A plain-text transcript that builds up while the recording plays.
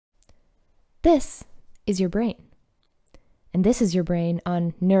This is your brain. And this is your brain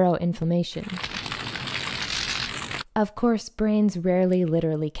on neuroinflammation. Of course, brains rarely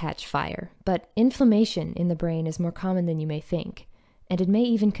literally catch fire, but inflammation in the brain is more common than you may think, and it may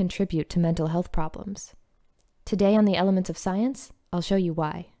even contribute to mental health problems. Today on the Elements of Science, I'll show you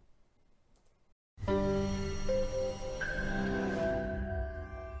why. When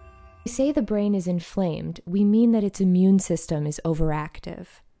we say the brain is inflamed, we mean that its immune system is overactive.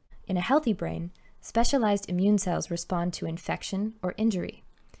 In a healthy brain, specialized immune cells respond to infection or injury.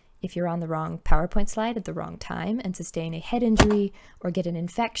 If you're on the wrong PowerPoint slide at the wrong time and sustain a head injury or get an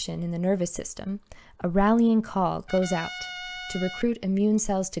infection in the nervous system, a rallying call goes out to recruit immune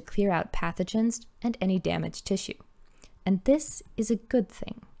cells to clear out pathogens and any damaged tissue. And this is a good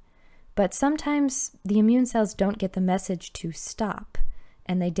thing. But sometimes the immune cells don't get the message to stop,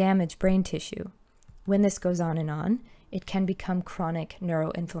 and they damage brain tissue. When this goes on, it can become chronic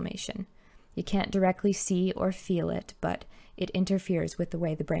neuroinflammation. You can't directly see or feel it, but it interferes with the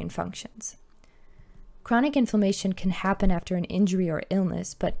way the brain functions. Chronic inflammation can happen after an injury or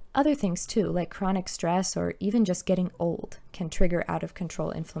illness, but other things too, like chronic stress or even just getting old, can trigger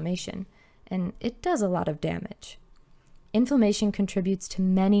out-of-control inflammation, and it does a lot of damage. Inflammation contributes to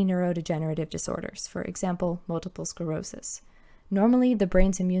many neurodegenerative disorders, for example, multiple sclerosis. Normally, the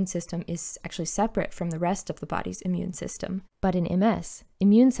brain's immune system is actually separate from the rest of the body's immune system. But in MS,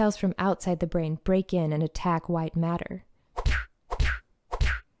 immune cells from outside the brain break in and attack white matter.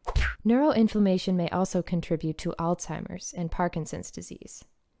 Neuroinflammation may also contribute to Alzheimer's and Parkinson's disease.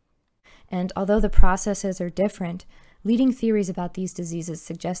 And although the processes are different, leading theories about these diseases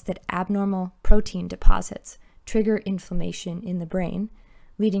suggest that abnormal protein deposits trigger inflammation in the brain,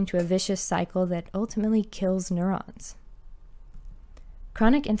 leading to a vicious cycle that ultimately kills neurons.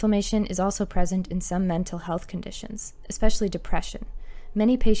 Chronic inflammation is also present in some mental health conditions, especially depression.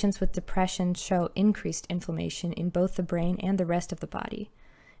 Many patients with depression show increased inflammation in both the brain and the rest of the body.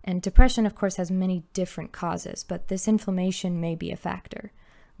 And depression, of course, has many different causes, but this inflammation may be a factor.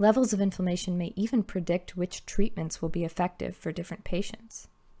 Levels of inflammation may even predict which treatments will be effective for different patients.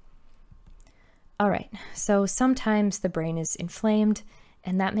 All right, so sometimes the brain is inflamed,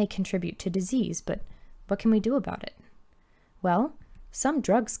 and that may contribute to disease, but what can we do about it? Well, some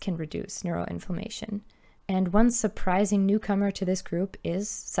drugs can reduce neuroinflammation, and one surprising newcomer to this group is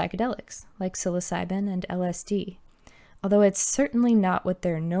psychedelics, like psilocybin and LSD. Although it's certainly not what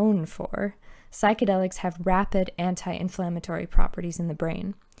they're known for, psychedelics have rapid anti-inflammatory properties in the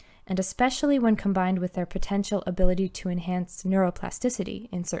brain, and especially when combined with their potential ability to enhance neuroplasticity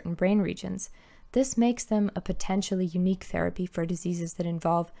in certain brain regions, this makes them a potentially unique therapy for diseases that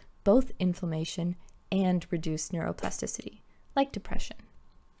involve both inflammation and reduced neuroplasticity, like depression.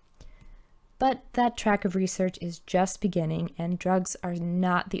 But that track of research is just beginning, and drugs are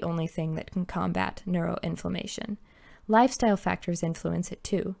not the only thing that can combat neuroinflammation. Lifestyle factors influence it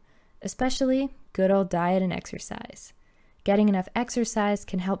too, especially good old diet and exercise. Getting enough exercise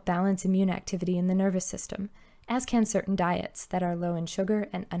can help balance immune activity in the nervous system, as can certain diets that are low in sugar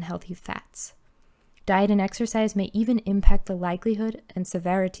and unhealthy fats. Diet and exercise may even impact the likelihood and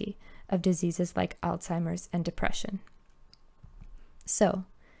severity of diseases like Alzheimer's and depression. So,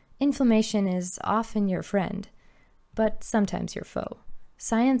 inflammation is often your friend, but sometimes your foe.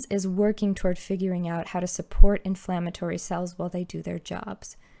 Science is working toward figuring out how to support inflammatory cells while they do their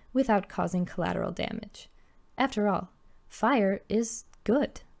jobs, without causing collateral damage. After all, fire is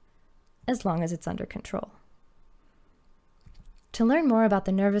good, as long as it's under control. To learn more about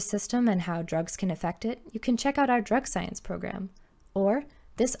the nervous system and how drugs can affect it, you can check out our drug science program, or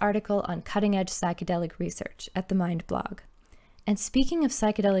this article on cutting-edge psychedelic research at the Mind blog. And speaking of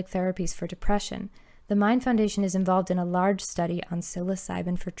psychedelic therapies for depression, the Mind Foundation is involved in a large study on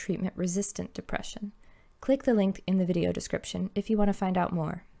psilocybin for treatment-resistant depression. Click the link in the video description if you want to find out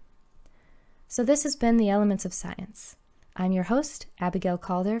more. So this has been The Elements of Science. I'm your host, Abigail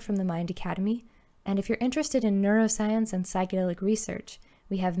Calder from the Mind Academy, and if you're interested in neuroscience and psychedelic research,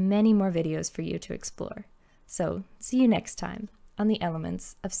 we have many more videos for you to explore. So see you next time on The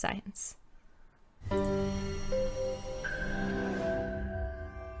Elements of Science.